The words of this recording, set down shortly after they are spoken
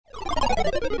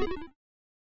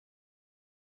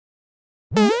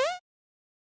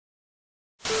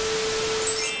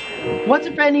What's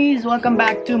up, frennies? Welcome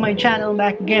back to my channel,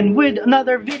 back again with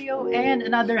another video and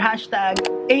another hashtag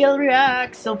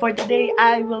aaronlaurens. So for today,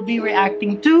 I will be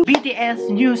reacting to BTS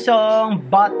new song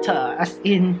Butter, as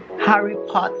in Harry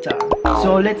Potter.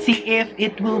 So let's see if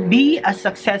it will be as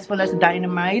successful as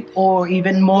Dynamite or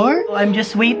even more. So I'm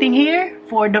just waiting here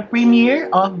for the premiere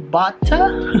of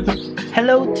Butter.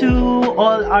 Hello to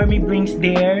all ARMY Brinks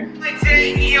there.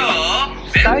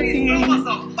 Starting.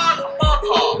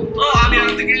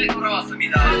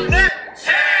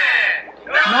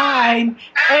 9,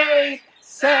 8,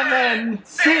 7,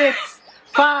 6,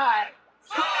 5,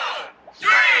 4, 3,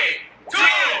 2,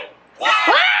 1.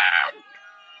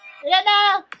 Ayan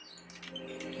na!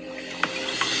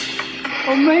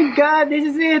 Oh my god, this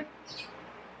is it!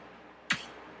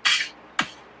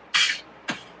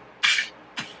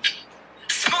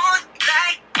 Smooth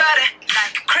like butter,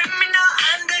 like a criminal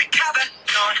undercover.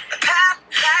 On a path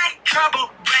like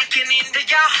trouble, breaking into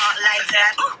your heart like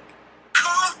that. Ooh.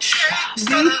 Cool shade,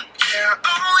 yeah,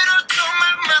 owe it all to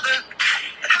my mother.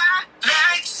 High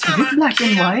like summer, is it black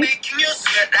and white? making you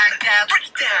sweat like that. Break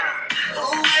down.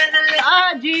 Oh, when I let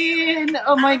Ah, Jean!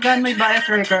 Oh my god, my bias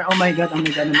wrecker. Oh my god, oh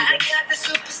my god, oh my I god. got the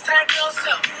superstar glow,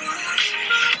 so do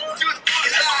the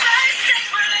booty like that.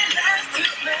 Really love to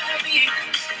marry.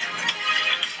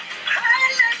 I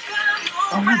like the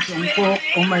Oh my god,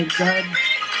 oh my god.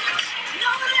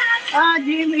 Ah,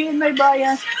 Jimmy, my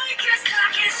bias.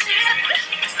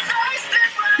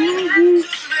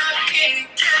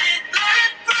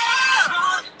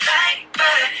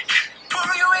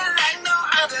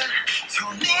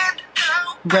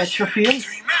 Retro feels.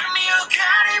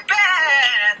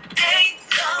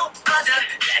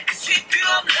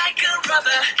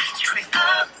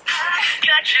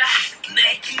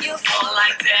 Making you fall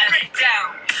like that. Break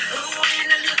down.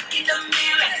 When I look in the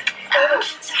mirror,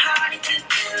 it's hard to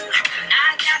do.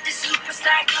 I got the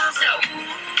superstar glow, so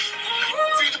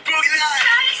to the boogie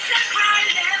line. Step right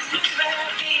left to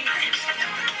right.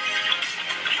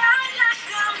 I like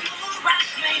the move I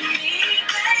play me,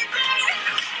 baby.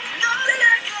 Know that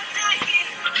I got that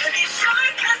hit. Let me show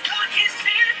you 'cause talk is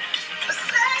shit.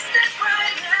 Step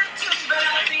right left to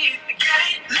right. Get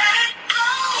it, let it go.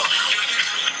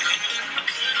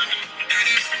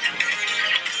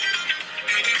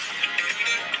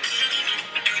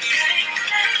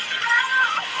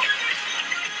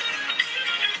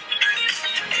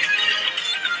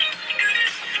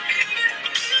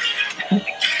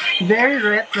 Very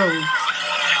retro.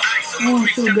 Oh,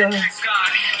 sugar.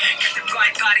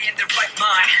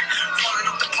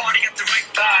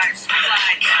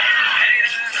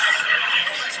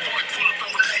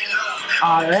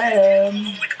 RM.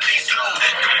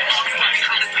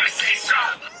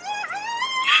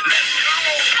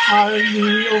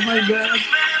 Army, oh my god.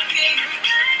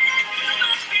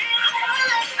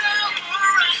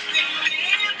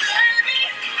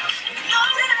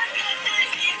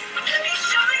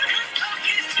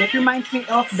 It reminds me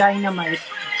of Dynamite,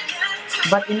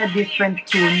 but in a different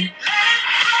tune.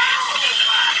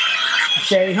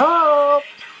 J-Hope!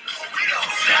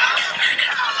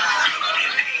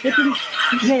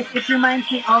 Yes, it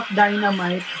reminds me of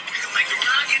Dynamite.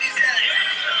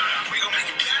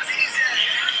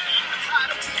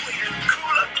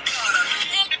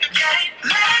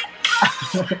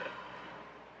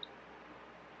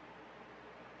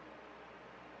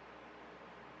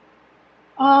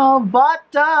 Oh,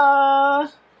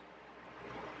 Butter!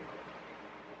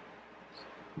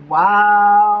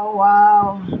 Wow,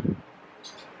 wow.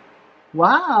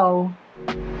 Wow.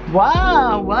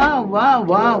 Wow, wow, wow,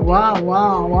 wow, wow,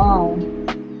 wow, wow.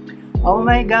 Oh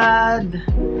my god.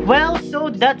 Well, so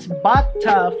that's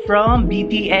Butter from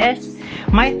BTS.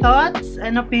 My thoughts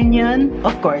and opinion,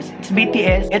 of course, it's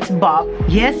BTS, it's Bop.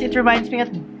 Yes, it reminds me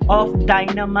of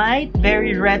Dynamite,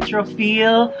 very retro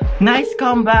feel. Nice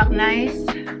comeback, nice.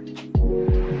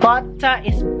 Butter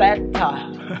is better.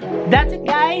 That's it,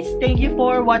 guys. Thank you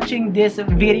for watching this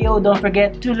video. Don't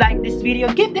forget to like this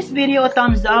video. Give this video a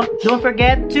thumbs up. Don't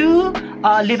forget to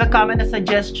leave a comment of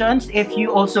suggestions if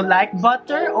you also like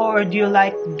Butter, or do you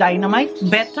like Dynamite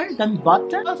better than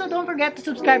Butter. Also, don't forget to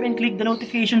subscribe and click the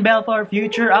notification bell for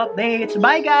future updates.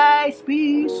 Bye, guys.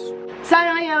 Peace.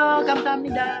 Sayang kayo.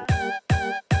 Kamsahamnida.